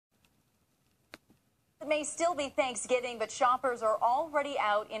It may still be Thanksgiving, but shoppers are already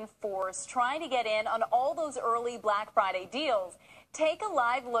out in force trying to get in on all those early Black Friday deals. Take a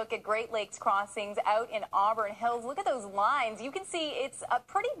live look at Great Lakes Crossings out in Auburn Hills. Look at those lines. You can see it's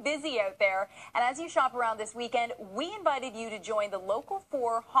pretty busy out there. And as you shop around this weekend, we invited you to join the Local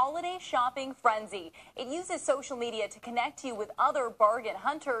 4 Holiday Shopping Frenzy. It uses social media to connect you with other bargain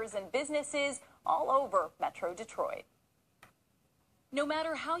hunters and businesses all over Metro Detroit. No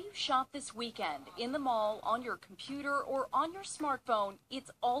matter how you shop this weekend, in the mall, on your computer, or on your smartphone, it's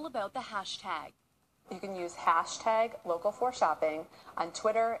all about the hashtag. You can use hashtag Local4Shopping on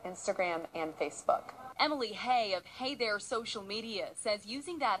Twitter, Instagram, and Facebook. Emily Hay of Hey There Social Media says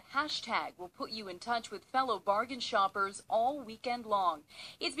using that hashtag will put you in touch with fellow bargain shoppers all weekend long.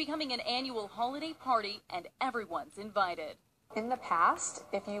 It's becoming an annual holiday party, and everyone's invited. In the past,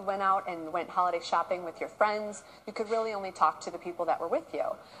 if you went out and went holiday shopping with your friends, you could really only talk to the people that were with you.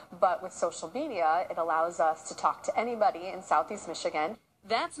 But with social media, it allows us to talk to anybody in Southeast Michigan.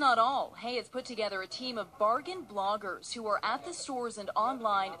 That's not all. Hay has put together a team of bargain bloggers who are at the stores and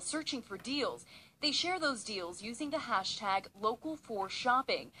online searching for deals. They share those deals using the hashtag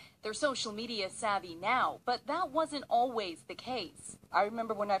Local4Shopping. They're social media savvy now, but that wasn't always the case. I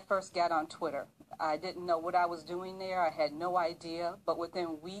remember when I first got on Twitter. I didn't know what I was doing there. I had no idea. But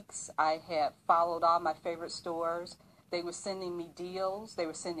within weeks, I had followed all my favorite stores. They were sending me deals. They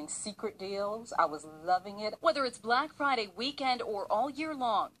were sending secret deals. I was loving it. Whether it's Black Friday weekend or all year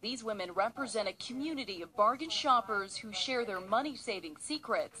long, these women represent a community of bargain shoppers who share their money-saving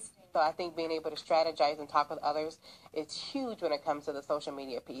secrets. So I think being able to strategize and talk with others is huge when it comes to the social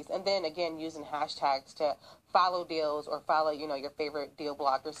media piece. And then again, using hashtags to follow deals or follow, your favorite deal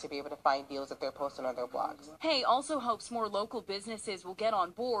bloggers to be able to find deals that they're posting on their blogs. Hay also hopes more local businesses will get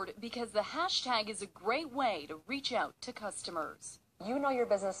on board because the hashtag is a great way to reach out to customers. You know your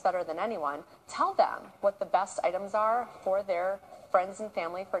business better than anyone. Tell them what the best items are for their friends and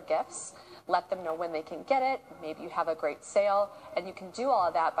family for gifts. Let them know when they can get it. Maybe you have a great sale, and you can do all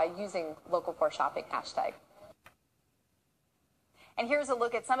of that by using Local4Shopping hashtag. And here's a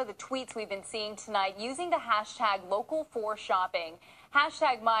look at some of the tweets we've been seeing tonight using the hashtag Local4Shopping.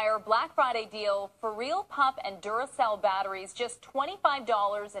 Hashtag Meyer Black Friday deal for real Pup and Duracell batteries, just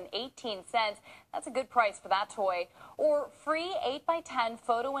 $25.18. That's a good price for that toy. Or free 8x10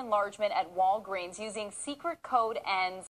 photo enlargement at Walgreens using secret code ends.